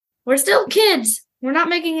we're still kids. We're not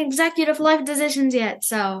making executive life decisions yet,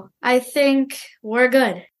 so I think we're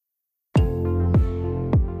good.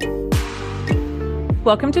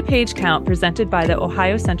 Welcome to Page Count, presented by the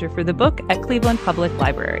Ohio Center for the Book at Cleveland Public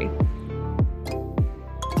Library.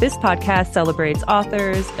 This podcast celebrates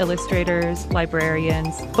authors, illustrators,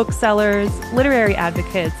 librarians, booksellers, literary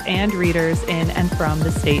advocates, and readers in and from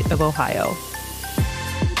the state of Ohio.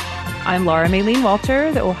 I'm Laura Maylene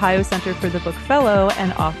Walter, the Ohio Center for the Book Fellow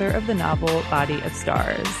and author of the novel Body of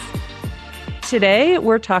Stars. Today,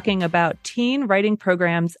 we're talking about teen writing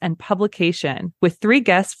programs and publication with three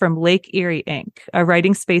guests from Lake Erie Ink, a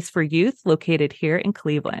writing space for youth located here in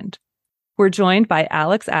Cleveland. We're joined by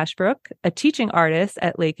Alex Ashbrook, a teaching artist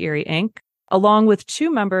at Lake Erie Ink, along with two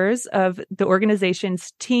members of the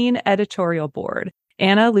organization's teen editorial board,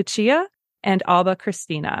 Anna Lucia and Alba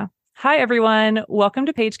Christina. Hi, everyone. Welcome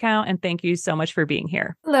to Page Count, and thank you so much for being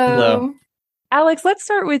here. Hello. Alex, let's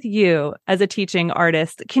start with you as a teaching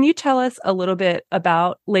artist. Can you tell us a little bit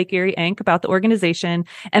about Lake Erie Ink, about the organization,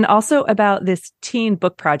 and also about this teen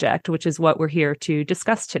book project, which is what we're here to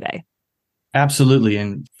discuss today? Absolutely.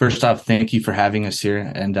 And first off, thank you for having us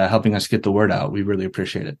here and helping us get the word out. We really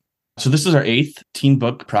appreciate it. So this is our 8th teen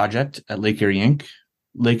book project at Lake Erie Ink.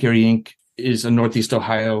 Lake Erie Ink is a Northeast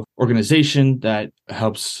Ohio organization that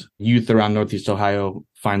helps youth around Northeast Ohio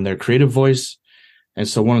find their creative voice. And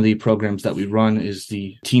so one of the programs that we run is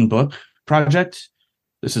the Teen Book Project.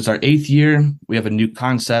 This is our 8th year. We have a new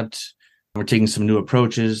concept. We're taking some new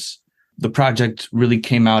approaches. The project really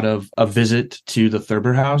came out of a visit to the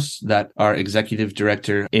Thurber House that our executive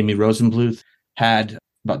director, Amy Rosenbluth, had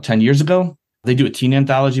about 10 years ago. They do a teen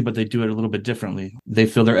anthology, but they do it a little bit differently. They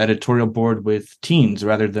fill their editorial board with teens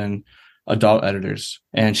rather than adult editors.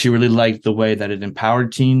 And she really liked the way that it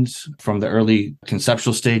empowered teens from the early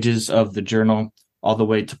conceptual stages of the journal all the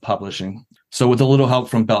way to publishing. So with a little help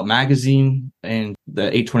from Belt Magazine and the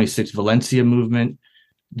 826 Valencia movement,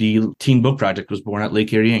 the Teen Book Project was born at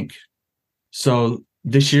Lake Erie Ink. So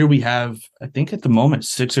this year we have, I think at the moment,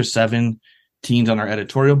 6 or 7 teens on our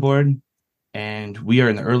editorial board, and we are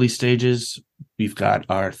in the early stages. We've got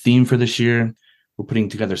our theme for this year. We're putting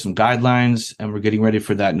together some guidelines, and we're getting ready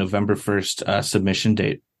for that November 1st submission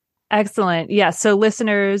date. Excellent. Yeah. So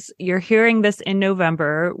listeners, you're hearing this in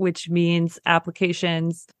November, which means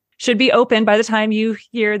applications should be open by the time you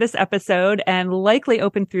hear this episode and likely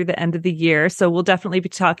open through the end of the year. So we'll definitely be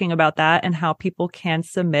talking about that and how people can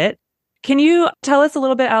submit. Can you tell us a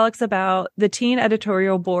little bit, Alex, about the teen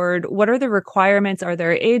editorial board? What are the requirements? Are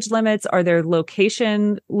there age limits? Are there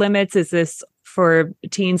location limits? Is this for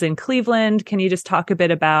teens in Cleveland? Can you just talk a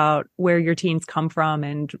bit about where your teens come from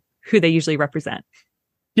and who they usually represent?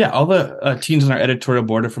 Yeah, all the teens on our editorial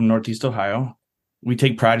board are from Northeast Ohio. We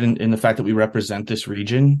take pride in the fact that we represent this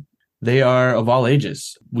region. They are of all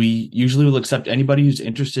ages. We usually will accept anybody who's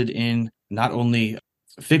interested in not only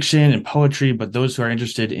fiction and poetry, but those who are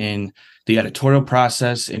interested in the editorial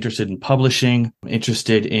process, interested in publishing,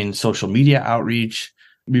 interested in social media outreach.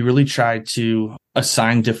 We really try to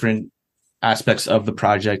assign different aspects of the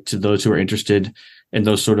project to those who are interested in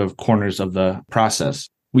those sort of corners of the process.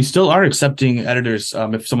 We still are accepting editors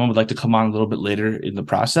if someone would like to come on a little bit later in the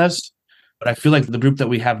process. But I feel like the group that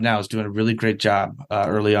we have now is doing a really great job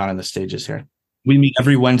early on in the stages here. We meet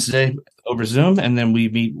every Wednesday over Zoom, and then we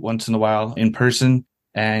meet once in a while in person.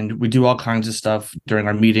 And we do all kinds of stuff during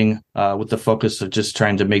our meeting with the focus of just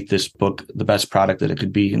trying to make this book the best product that it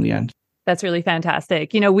could be in the end. That's really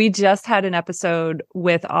fantastic. You know, we just had an episode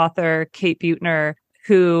with author Kate Buettner,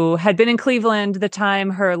 who had been in Cleveland the time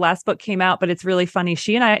her last book came out, but it's really funny.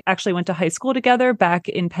 She and I actually went to high school together back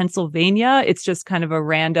in Pennsylvania. It's just kind of a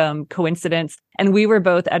random coincidence. And we were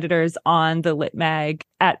both editors on the Lit Mag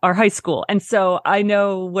at our high school. And so I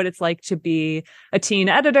know what it's like to be a teen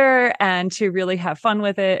editor and to really have fun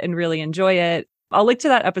with it and really enjoy it. I'll link to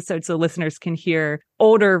that episode so listeners can hear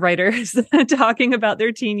older writers talking about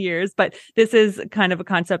their teen years. But this is kind of a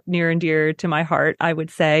concept near and dear to my heart, I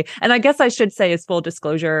would say. And I guess I should say, as full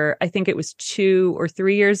disclosure, I think it was 2 or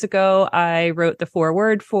 3 years ago, I wrote the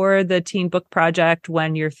foreword for the Teen Book Project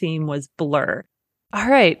when your theme was blur. All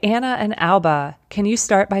right, Anna and Alba, can you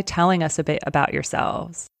start by telling us a bit about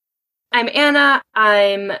yourselves? I'm Anna.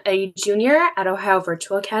 I'm a junior at Ohio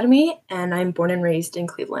Virtual Academy, and I'm born and raised in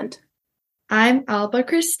Cleveland. I'm Alba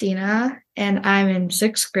Christina, and I'm in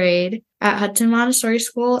 6th grade at Hudson Montessori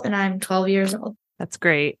School, and I'm 12 years old. That's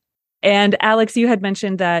great. And Alex, you had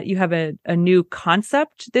mentioned that you have a new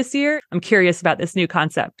concept this year. I'm curious about this new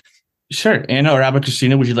concept. Sure. Anna or Alba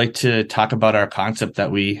Christina, would you like to talk about our concept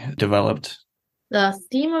that we developed? The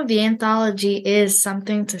theme of the anthology is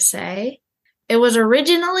something to say. It was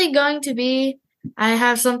originally going to be I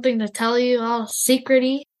have something to tell you, all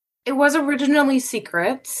secrety. It was originally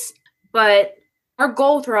secrets, but our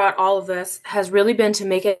goal throughout all of this has really been to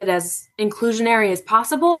make it as inclusionary as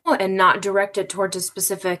possible and not direct it towards a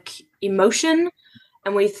specific emotion.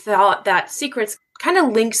 And we thought that secrets kind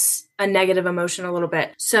of links a negative emotion a little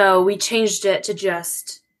bit. So we changed it to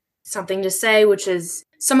just something to say, which is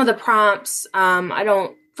some of the prompts. I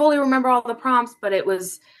don't fully remember all the prompts, but it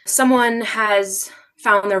was someone has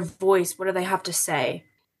found their voice. What do they have to say?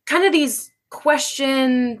 Kind of these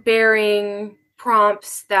question-bearing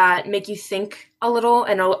prompts that make you think a little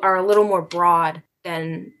and are a little more broad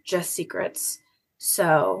than just secrets.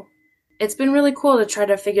 So it's been really cool to try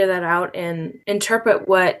to figure that out and interpret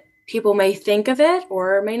what people may think of it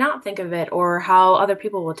or may not think of it or how other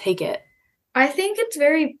people will take it. I think it's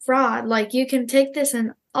very broad. Like, you can take this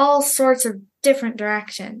in all sorts of different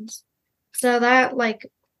directions. So that, like,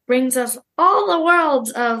 brings us all the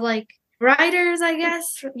worlds of, like, writers, I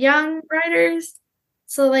guess, young writers.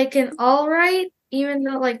 So they can all write, even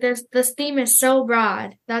though, like, this theme is so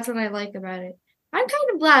broad. That's what I like about it. I'm kind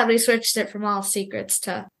of glad we switched it from all secrets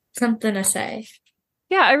to something to say.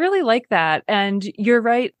 Yeah, I really like that. And you're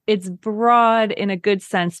right. It's broad in a good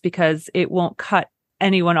sense because it won't cut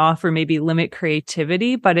anyone off or maybe limit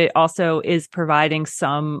creativity, but it also is providing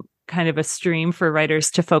some kind of a stream for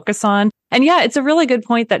writers to focus on. And yeah, it's a really good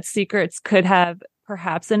point that secrets could have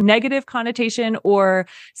perhaps a negative connotation, or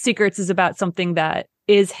secrets is about something that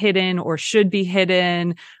is hidden or should be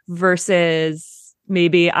hidden versus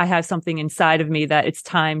maybe I have something inside of me that it's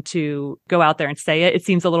time to go out there and say it. It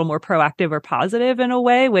seems a little more proactive or positive in a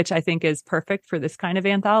way, which I think is perfect for this kind of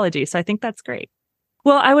anthology. So I think that's great.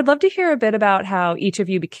 Well, I would love to hear a bit about how each of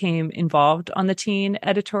you became involved on the teen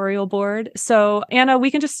editorial board. So, Anna, we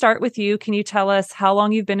can just start with you. Can you tell us how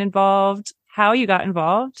long you've been involved, how you got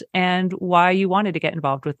involved, and why you wanted to get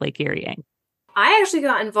involved with Lake Erie Ink? I actually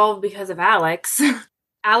got involved because of Alex.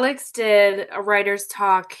 Alex did a writer's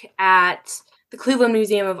talk at the Cleveland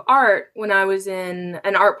Museum of Art when I was in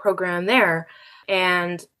an art program there.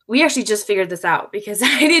 And we actually just figured this out because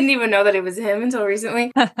I didn't even know that it was him until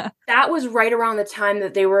recently. That was right around the time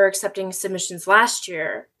that they were accepting submissions last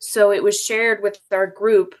year. So it was shared with our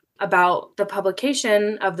group about the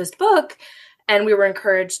publication of this book, and we were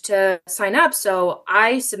encouraged to sign up. So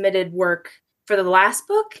I submitted work for the last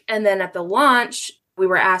book, and then at the launch, we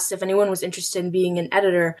were asked if anyone was interested in being an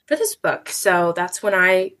editor for this book. So that's when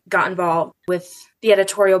I got involved with the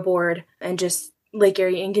editorial board and just Lake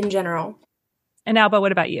Erie Ink in general. And Alba,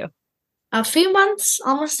 what about you? A few months,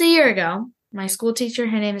 almost a year ago, my school teacher,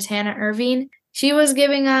 her name is Hannah Irving, she was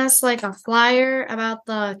giving us like a flyer about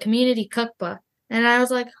the community cookbook. And I was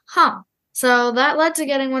like, huh. So that led to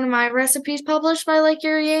getting one of my recipes published by Lake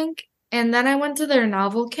Erie Ink. And then I went to their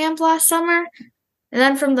novel camp last summer. And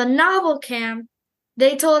then from the novel camp,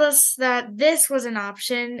 they told us that this was an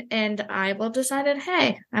option. And I decided,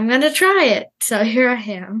 hey, I'm going to try it. So here I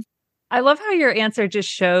am. I love how your answer just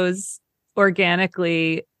shows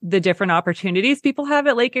organically the different opportunities people have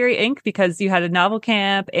at Lake Erie Ink, because you had a novel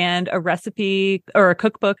camp and a recipe or a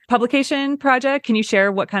cookbook publication project. Can you share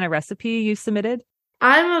what kind of recipe you submitted?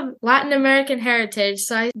 I'm of Latin American heritage,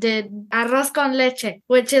 so I did arroz con leche,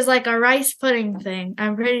 which is like a rice pudding thing.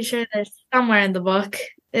 I'm pretty sure there's somewhere in the book.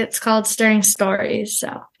 It's called Stirring Stories.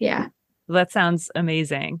 So, yeah. That sounds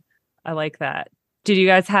amazing. I like that. Did you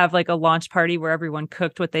guys have like a launch party where everyone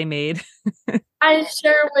cooked what they made? I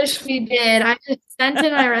sure wish we did. I just sent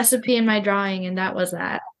in my recipe and my drawing, and that was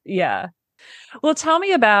that. Yeah. Well, tell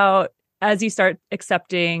me about, as you start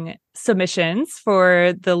accepting submissions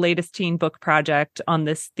for the latest teen book project on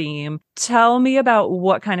this theme, tell me about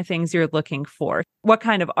what kind of things you're looking for. What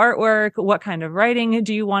kind of artwork, what kind of writing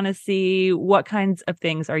do you want to see? What kinds of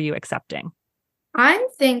things are you accepting? I'm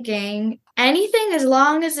thinking anything as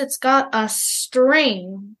long as it's got a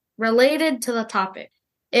string related to the topic.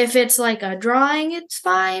 If it's like a drawing, it's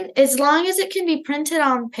fine. As long as it can be printed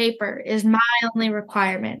on paper is my only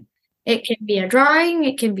requirement. It can be a drawing,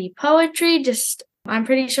 it can be poetry, I'm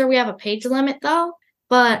pretty sure we have a page limit though,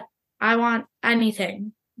 but I want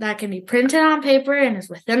anything that can be printed on paper and is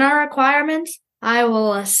within our requirements. I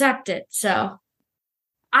will accept it, so.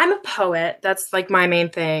 I'm a poet. That's like my main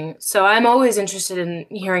thing. So I'm always interested in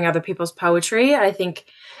hearing other people's poetry. I think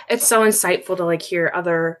it's so insightful to like hear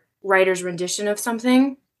other writers' rendition of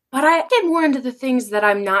something. But I get more into the things that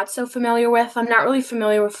I'm not so familiar with. I'm not really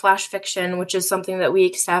familiar with flash fiction, which is something that we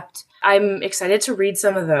accept. I'm excited to read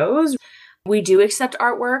some of those. We do accept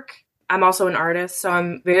artwork. I'm also an artist, so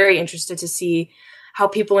I'm very interested to see how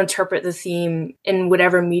people interpret the theme in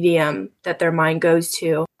whatever medium that their mind goes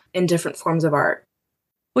to in different forms of art.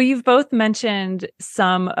 Well, you've both mentioned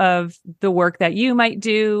some of the work that you might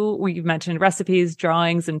do. You've mentioned recipes,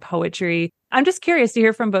 drawings, and poetry. I'm just curious to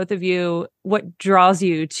hear from both of you what draws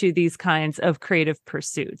you to these kinds of creative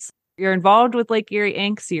pursuits. You're involved with Lake Erie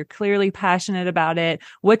Ink, so you're clearly passionate about it.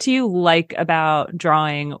 What do you like about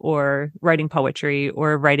drawing or writing poetry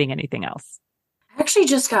or writing anything else? I actually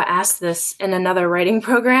just got asked this in another writing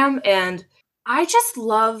program, and I just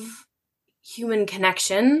love human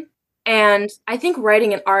connection. And I think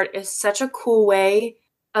writing and art is such a cool way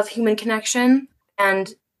of human connection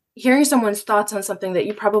and hearing someone's thoughts on something that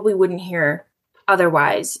you probably wouldn't hear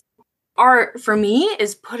otherwise. Art, for me,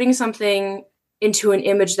 is putting something into an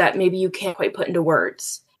image that maybe you can't quite put into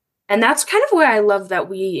words. And that's kind of why I love that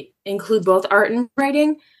we include both art and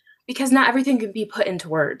writing, because not everything can be put into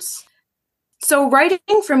words. So writing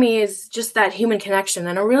for me is just that human connection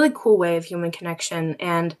and a really cool way of human connection.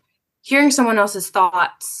 And hearing someone else's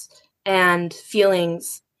thoughts and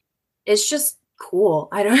feelings is just cool.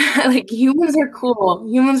 I don't like humans are cool.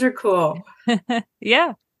 Humans are cool.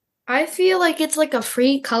 Yeah. I feel like it's like a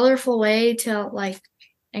free, colorful way to like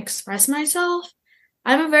express myself.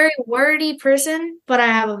 I'm a very wordy person, but I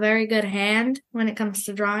have a very good hand when it comes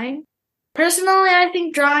to drawing. Personally, I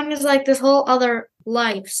think drawing is like this whole other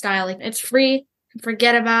lifestyle. Like it's free.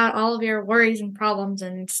 Forget about all of your worries and problems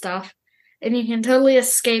and stuff. And you can totally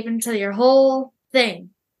escape into your whole thing.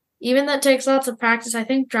 Even though it takes lots of practice, I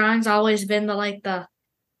think drawing's always been I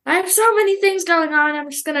have so many things going on,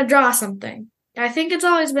 I'm just gonna draw something. I think it's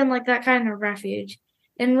always been like that kind of refuge.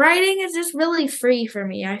 And writing is just really free for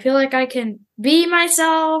me. I feel like I can be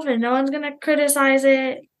myself and no one's gonna criticize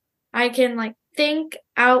it. I can like think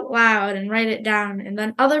out loud and write it down, and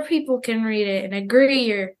then other people can read it and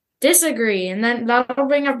agree or disagree, and then that'll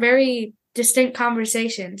bring up very distinct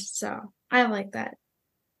conversations. So I like that.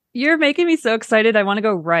 You're making me so excited. I want to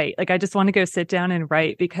go write. Like, I just want to go sit down and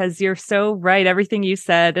write because you're so right. Everything you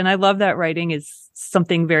said. And I love that writing is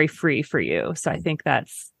something very free for you. So I think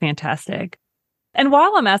that's fantastic. And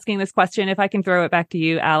while I'm asking this question, if I can throw it back to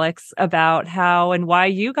you, Alex, about how and why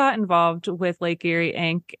you got involved with Lake Erie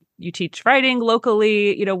Ink. You teach writing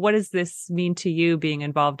locally. What does this mean to you being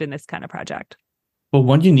involved in this kind of project? Well,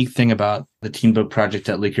 one unique thing about the Teen Book Project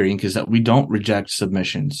at Lake Erie Ink is that we don't reject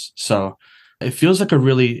submissions. So it feels like a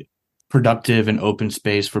really productive and open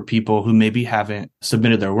space for people who maybe haven't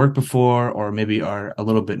submitted their work before or maybe are a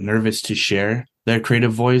little bit nervous to share their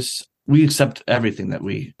creative voice. We accept everything that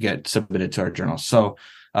we get submitted to our journal. So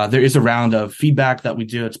there is a round of feedback that we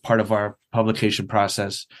do. It's part of our publication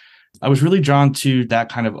process. I was really drawn to that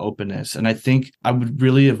kind of openness. And I think I would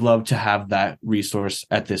really have loved to have that resource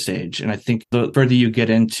at this age. And I think the further you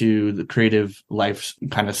get into the creative life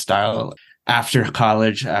kind of style, after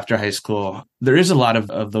college, after high school, there is a lot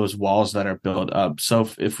of those walls that are built up. So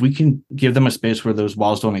if we can give them a space where those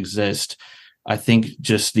walls don't exist, I think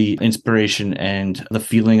just the inspiration and the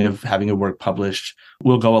feeling of having a work published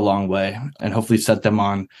will go a long way and hopefully set them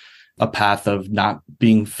on a path of not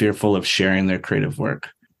being fearful of sharing their creative work.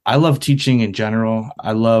 I love teaching in general.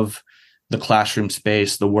 I love the classroom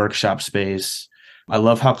space, the workshop space. I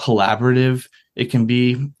love how collaborative it can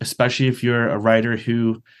be, especially if you're a writer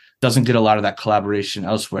who doesn't get a lot of that collaboration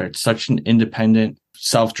elsewhere. It's such an independent,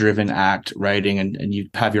 self-driven act, writing, and you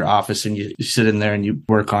have your office and you sit in there and you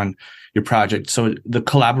work on your project. So the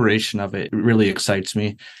collaboration of it really excites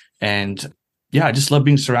me. And yeah, I just love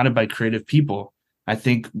being surrounded by creative people. I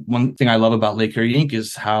think one thing I love about Lake Erie Ink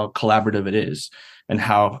is how collaborative it is and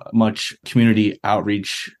how much community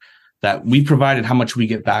outreach that we provide and how much we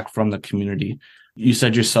get back from the community. You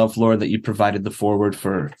said yourself, Laura, that you provided the foreword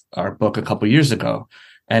for our book a couple of years ago.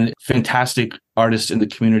 And fantastic artists in the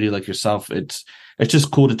community like yourself. It's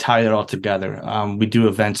just cool to tie it all together. We do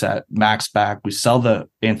events at Max Back. We sell the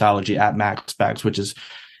anthology at Max Backs, which is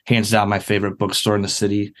hands down my favorite bookstore in the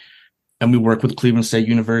city. And we work with Cleveland State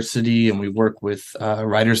University and we work with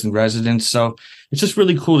writers in residence. So it's just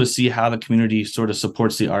really cool to see how the community sort of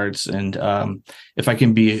supports the arts. And if I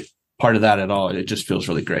can be part of that at all, it just feels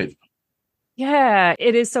really great. Yeah,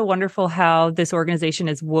 it is so wonderful how this organization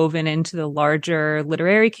is woven into the larger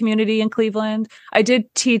literary community in Cleveland. I did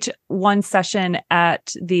teach one session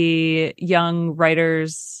at the Young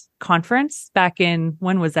Writers Conference back in,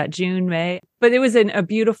 when was that, June, May? But it was in a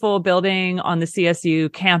beautiful building on the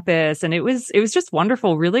CSU campus. And it was just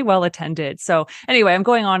wonderful, really well attended. So anyway, I'm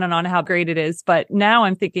going on and on how great it is. But now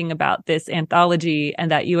I'm thinking about this anthology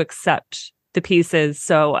and that you accept the pieces.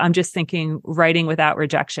 So I'm just thinking writing without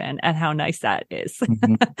rejection and how nice that is.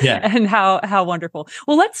 Mm-hmm. Yeah. And how wonderful.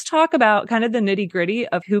 Well, let's talk about kind of the nitty gritty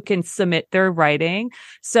of who can submit their writing.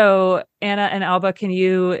 So Anna and Alba, do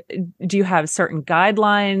you have certain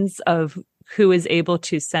guidelines of who is able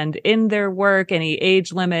to send in their work, any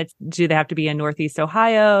age limits? Do they have to be in Northeast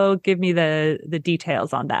Ohio? Give me the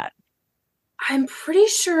details on that. I'm pretty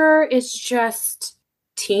sure it's just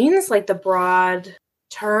teens, like the broad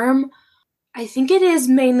term. I think it is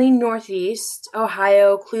mainly Northeast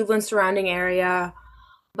Ohio, Cleveland surrounding area.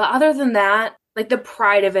 But other than that, like the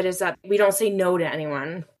pride of it is that we don't say no to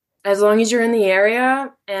anyone. As long as you're in the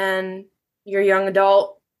area and you're a young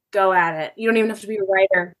adult, go at it. You don't even have to be a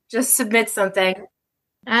writer. Just submit something.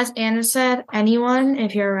 As Anna said, anyone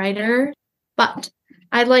if you're a writer. But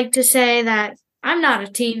I'd like to say that I'm not a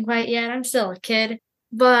teen quite yet. I'm still a kid.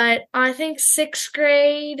 But I think 6th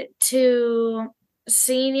grade to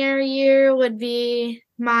senior year would be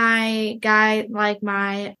my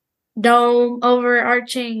my dome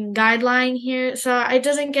overarching guideline here. So it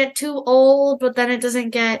doesn't get too old, but then it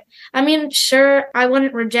doesn't get, I mean, sure, I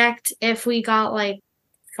wouldn't reject if we got like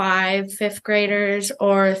 5 5th graders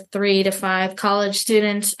or 3 to 5 college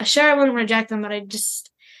students. Sure, I wouldn't reject them, but I just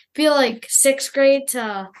feel like 6th grade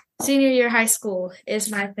to senior year high school is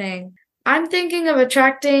my thing. I'm thinking of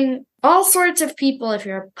attracting all sorts of people. If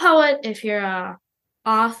you're a poet, if you're a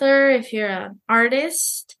author, if you're an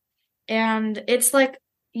artist, and it's like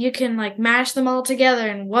you can like mash them all together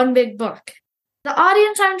in one big book. The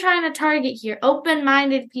audience I'm trying to target here,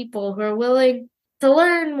 open-minded people who are willing to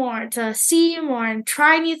learn more, to see more, and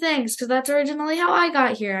try new things, because that's originally how I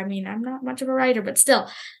got here. I mean, I'm not much of a writer, but still,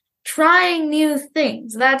 trying new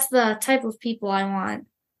things. That's the type of people I want.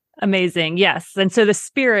 Amazing. Yes. And so the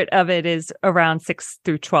spirit of it is around 6th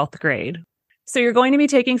through 12th grade. So you're going to be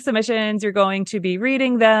taking submissions, you're going to be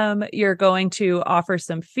reading them, you're going to offer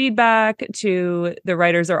some feedback to the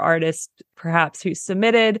writers or artists, perhaps who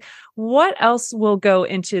submitted. What else will go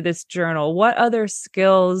into this journal? What other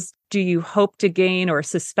skills do you hope to gain or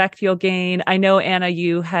suspect you'll gain? I know, Anna,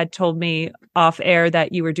 you had told me off air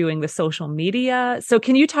that you were doing the social media. So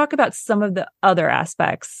can you talk about some of the other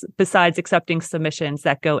aspects besides accepting submissions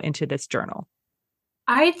that go into this journal?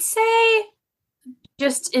 I'd say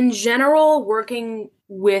just in general, working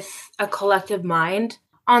with a collective mind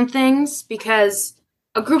on things, because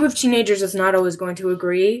a group of teenagers is not always going to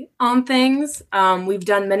agree on things. We've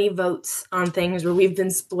done many votes on things where we've been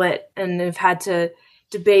split and have had to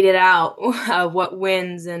debate it out, what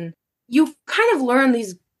wins. And you kind of learn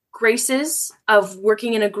these graces of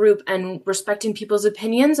working in a group and respecting people's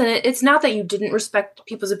opinions. And it's not that you didn't respect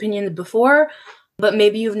people's opinions before, but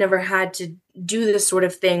maybe you've never had to do this sort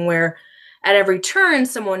of thing where at every turn,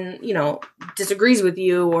 someone, disagrees with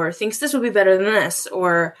you or thinks this would be better than this,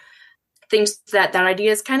 or thinks that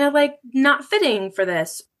idea is kind of like not fitting for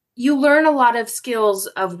this. You learn a lot of skills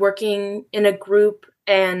of working in a group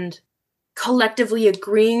and collectively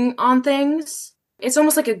agreeing on things. It's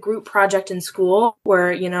almost like a group project in school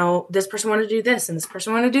where, this person wanted to do this and this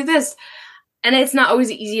person wanted to do this. And it's not always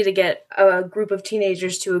easy to get a group of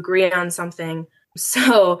teenagers to agree on something.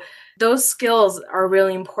 So those skills are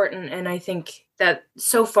really important. And I think that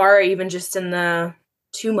so far, even just in the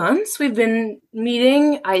 2 months we've been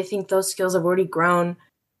meeting, I think those skills have already grown.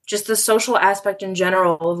 Just the social aspect in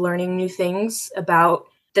general of learning new things about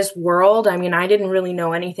this world. I mean, I didn't really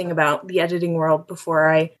know anything about the editing world before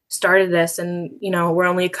I started this. And, we're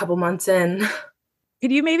only a couple months in.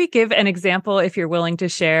 Could you maybe give an example, if you're willing to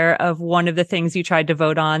share, of one of the things you tried to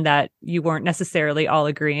vote on that you weren't necessarily all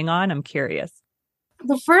agreeing on? I'm curious.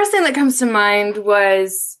 The first thing that comes to mind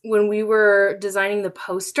was when we were designing the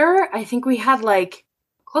poster. I think we had like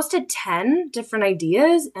close to 10 different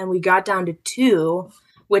ideas and we got down to 2,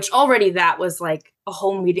 which already that was like a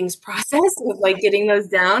whole meetings process of like getting those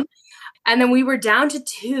down. And then we were down to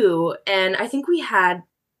 2, and I think we had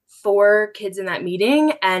 4 kids in that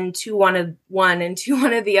meeting, and 2 wanted one and 2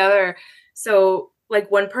 wanted the other. So like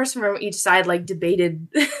one person from each side like debated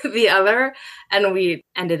the other, and we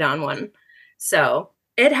ended on one. So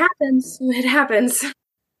it happens. It happens.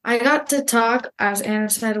 I got to talk, as Anna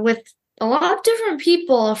said, with a lot of different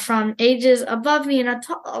people from ages above me and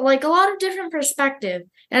a lot of different perspectives.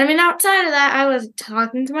 And I mean, outside of that, I was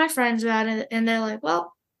talking to my friends about it, and they're like,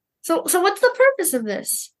 well, so what's the purpose of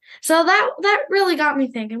this? So that really got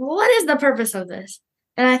me thinking, well, what is the purpose of this?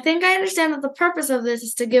 And I think I understand that the purpose of this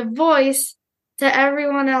is to give voice to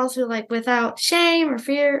everyone else who, like, without shame or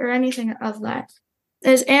fear or anything of that.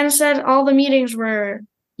 As Anna said, all the meetings were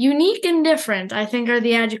unique and different, I think, are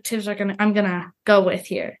the adjectives I'm gonna go with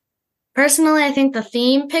here. Personally, I think the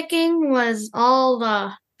theme picking was all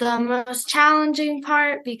the most challenging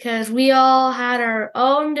part, because we all had our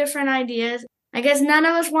own different ideas. I guess none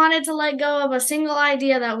of us wanted to let go of a single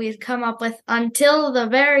idea that we had come up with until the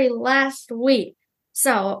very last week.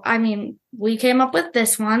 So, I mean, we came up with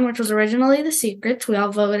this one, which was originally The Secrets. We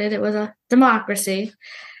all voted. It was a democracy.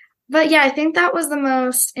 But yeah, I think that was the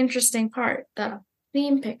most interesting part, the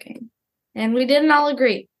theme picking. And we didn't all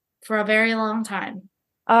agree for a very long time.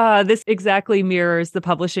 This exactly mirrors the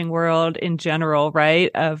publishing world in general, right?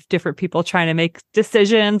 Of different people trying to make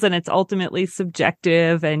decisions, and it's ultimately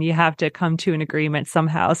subjective, and you have to come to an agreement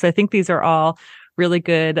somehow. So I think these are all really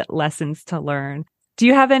good lessons to learn. Do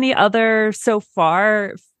you have any other, so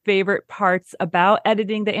far, favorite parts about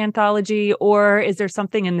editing the anthology, or is there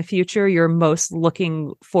something in the future you're most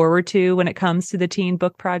looking forward to when it comes to the teen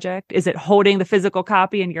book project? Is it holding the physical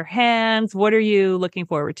copy in your hands? What are you looking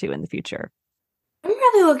forward to in the future? I'm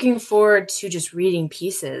really looking forward to just reading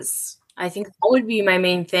pieces. I think that would be my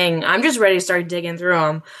main thing. I'm just ready to start digging through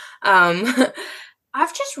them.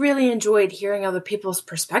 I've just really enjoyed hearing other people's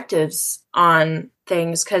perspectives on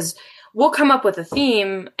things because we'll come up with a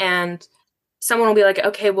theme and someone will be like,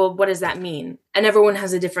 okay, well, what does that mean? And everyone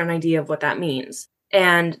has a different idea of what that means.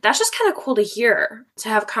 And that's just kind of cool to hear, to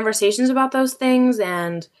have conversations about those things,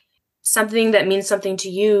 and something that means something to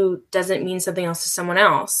you doesn't mean something else to someone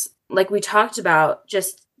else. Like we talked about,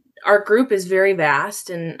 just our group is very vast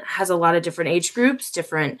and has a lot of different age groups,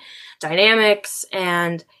 different dynamics,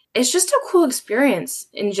 and it's just a cool experience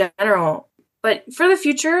in general. But for the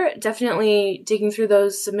future, definitely digging through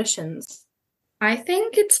those submissions. I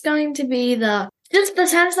think it's going to be just the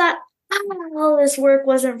sense that all this work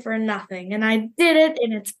wasn't for nothing, and I did it,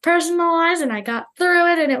 and it's personalized, and I got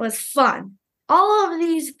through it, and it was fun. All of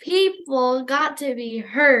these people got to be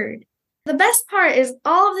heard. The best part is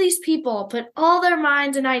all of these people put all their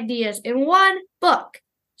minds and ideas in one book.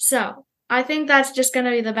 So I think that's just going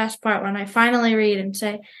to be the best part when I finally read and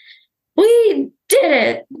say, we did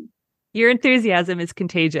it. Your enthusiasm is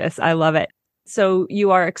contagious. I love it. So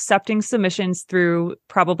you are accepting submissions through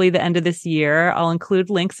probably the end of this year. I'll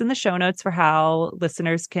include links in the show notes for how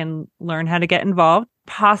listeners can learn how to get involved.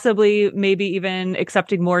 Possibly, maybe even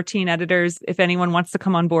accepting more teen editors if anyone wants to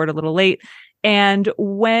come on board a little late. And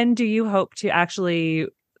when do you hope to actually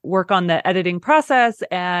work on the editing process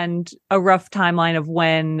and a rough timeline of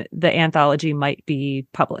when the anthology might be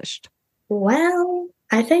published? Well,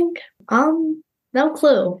 I think, no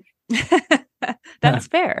clue. That's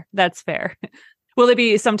fair. That's fair. Will it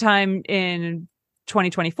be sometime in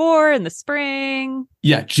 2024 in the spring?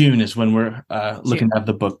 Yeah, June is when we're looking to have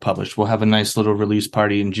the book published. We'll have a nice little release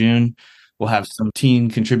party in June. We'll have some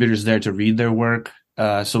teen contributors there to read their work.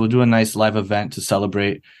 So we'll do a nice live event to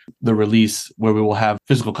celebrate the release where we will have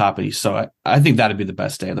physical copies. So I think that'd be the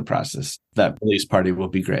best day of the process. That release party will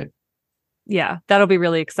be great. Yeah, that'll be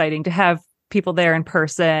really exciting to have people there in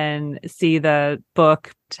person, see the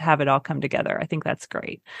book, to have it all come together. I think that's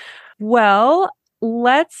great. Well,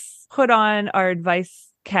 let's put on our advice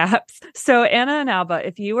caps. So Anna and Alba,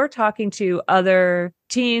 if you were talking to other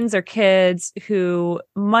teens or kids who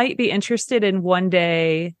might be interested in one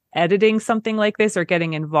day editing something like this, or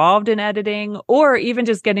getting involved in editing, or even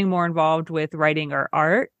just getting more involved with writing or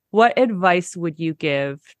art, what advice would you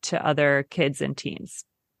give to other kids and teens?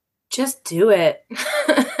 Just do it.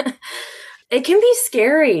 It can be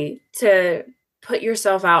scary to put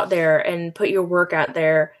yourself out there and put your work out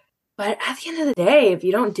there. But at the end of the day, if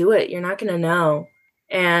you don't do it, you're not going to know.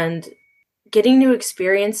 And getting new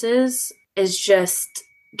experiences is just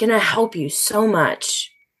going to help you so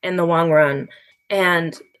much in the long run.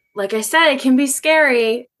 And like I said, it can be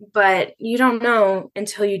scary, but you don't know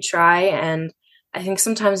until you try. And I think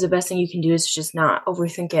sometimes the best thing you can do is just not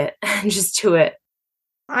overthink it and just do it.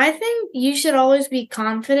 I think you should always be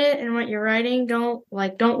confident in what you're writing. Don't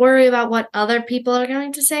worry about what other people are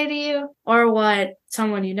going to say to you or what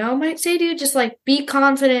someone you know might say to you. Just be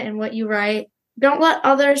confident in what you write. Don't let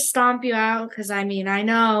others stomp you out, because I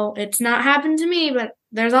know it's not happened to me, but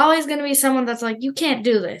there's always going to be someone that's like, you can't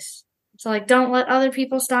do this. So don't let other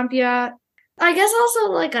people stomp you out. I guess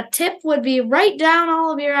also a tip would be write down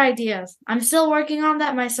all of your ideas. I'm still working on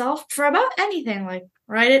that myself for about anything.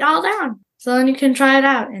 Write it all down. So then you can try it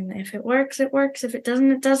out. And if it works, it works. If it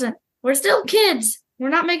doesn't, it doesn't. We're still kids. We're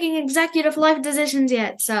not making executive life decisions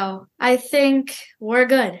yet. So I think we're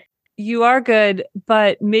good. You are good,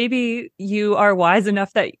 but maybe you are wise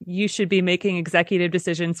enough that you should be making executive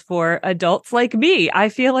decisions for adults like me. I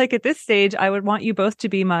feel like at this stage, I would want you both to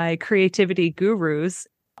be my creativity gurus.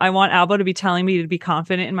 I want Alba to be telling me to be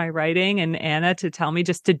confident in my writing and Anna to tell me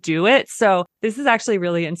just to do it. So this is actually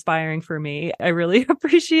really inspiring for me. I really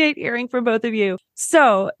appreciate hearing from both of you.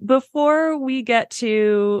 So before we get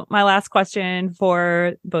to my last question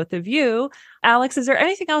for both of you, Alex, is there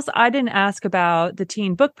anything else I didn't ask about the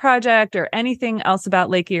Teen Book Project or anything else about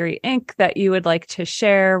Lake Erie Ink that you would like to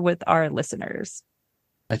share with our listeners?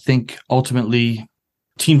 I think ultimately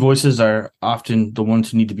teen voices are often the ones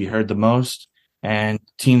who need to be heard the most. And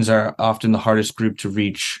teens are often the hardest group to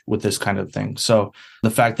reach with this kind of thing. So the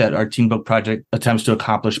fact that our teen book project attempts to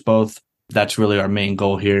accomplish both, that's really our main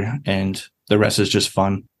goal here. And the rest is just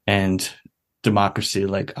fun and democracy,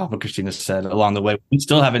 like Alpha Christina said along the way. We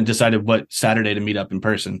still haven't decided what Saturday to meet up in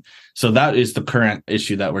person. So that is the current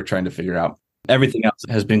issue that we're trying to figure out. Everything else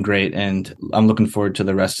has been great, and I'm looking forward to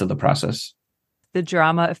the rest of the process. The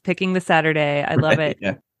drama of picking the Saturday. I love it.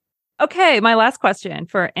 Yeah. Okay, my last question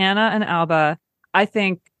for Anna and Alba. I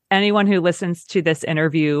think anyone who listens to this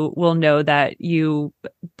interview will know that you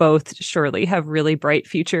both surely have really bright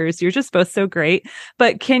futures. You're just both so great.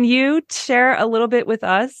 But can you share a little bit with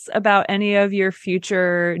us about any of your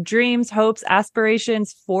future dreams, hopes,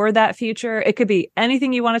 aspirations for that future? It could be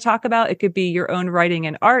anything you want to talk about. It could be your own writing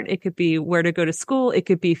and art. It could be where to go to school. It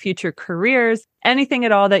could be future careers, anything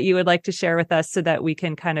at all that you would like to share with us so that we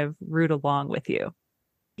can kind of root along with you.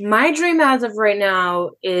 My dream as of right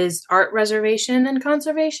now is art reservation and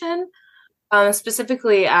conservation,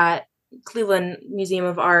 specifically at Cleveland Museum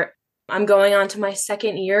of Art. I'm going on to my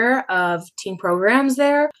second year of teen programs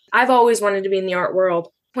there. I've always wanted to be in the art world.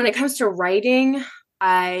 When it comes to writing,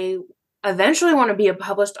 I eventually want to be a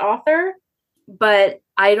published author, but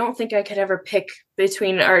I don't think I could ever pick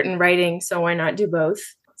between art and writing, so why not do both?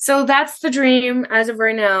 So that's the dream as of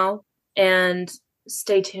right now, and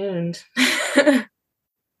stay tuned.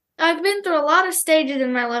 I've been through a lot of stages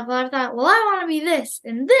in my life where I thought, well, I want to be this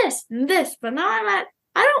and this and this, but now I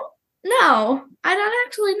don't know. I don't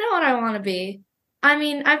actually know what I want to be. I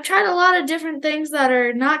mean, I've tried a lot of different things that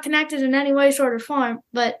are not connected in any way, sort, or form,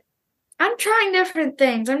 but I'm trying different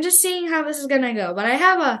things. I'm just seeing how this is going to go, but I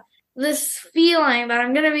have this feeling that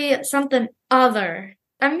I'm going to be something other.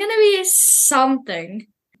 I'm going to be something,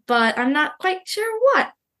 but I'm not quite sure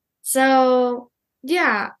what. So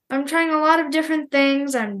yeah, I'm trying a lot of different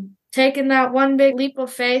things. I'm taking that one big leap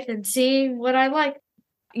of faith and seeing what I like.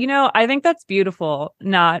 You know, I think that's beautiful,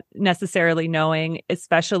 not necessarily knowing,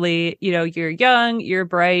 especially, you're young, you're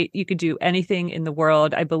bright, you could do anything in the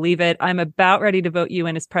world. I believe it. I'm about ready to vote you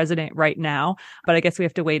in as president right now, but I guess we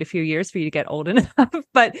have to wait a few years for you to get old enough.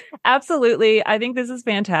 But absolutely, I think this is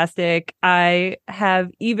fantastic. I have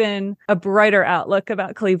even a brighter outlook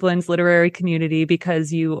about Cleveland's literary community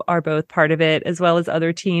because you are both part of it, as well as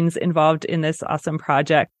other teens involved in this awesome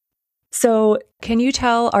project. So can you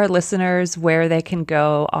tell our listeners where they can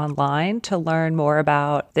go online to learn more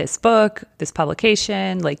about this book, this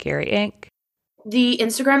publication, Lake Erie Ink? The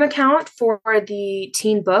Instagram account for the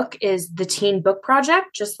teen book is the Teen Book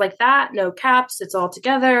Project, just like that. No caps, it's all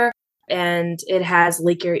together. And it has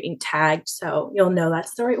Lake Erie Ink tagged, so you'll know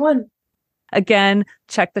that's the right one. Again,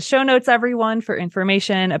 check the show notes, everyone, for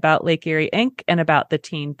information about Lake Erie Ink and about the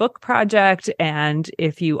Teen Book Project. And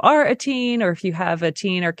if you are a teen or if you have a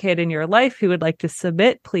teen or kid in your life who would like to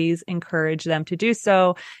submit, please encourage them to do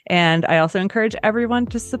so. And I also encourage everyone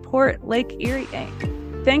to support Lake Erie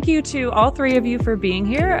Ink. Thank you to all three of you for being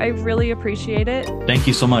here. I really appreciate it. Thank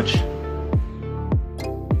you so much.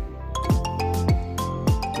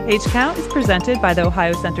 Page Count is presented by the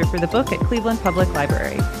Ohio Center for the Book at Cleveland Public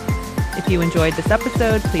Library. If you enjoyed this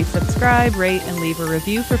episode, please subscribe, rate, and leave a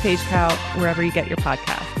review for Page Count wherever you get your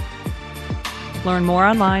podcast. Learn more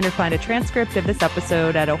online or find a transcript of this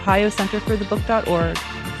episode at ohiocenterforthebook.org.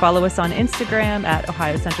 Follow us on Instagram at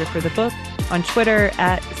Ohio Center for the Book, on Twitter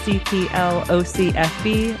at CPLOCFB,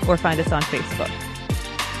 or find us on Facebook.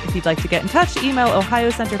 If you'd like to get in touch, email Ohio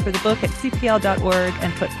Center for the Book at cpl.org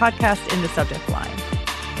and put podcast in the subject line.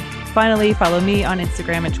 Finally, follow me on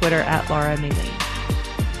Instagram and Twitter at Laura Maylene.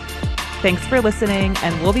 Thanks for listening,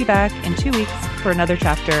 and we'll be back in 2 weeks for another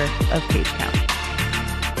chapter of Page Count.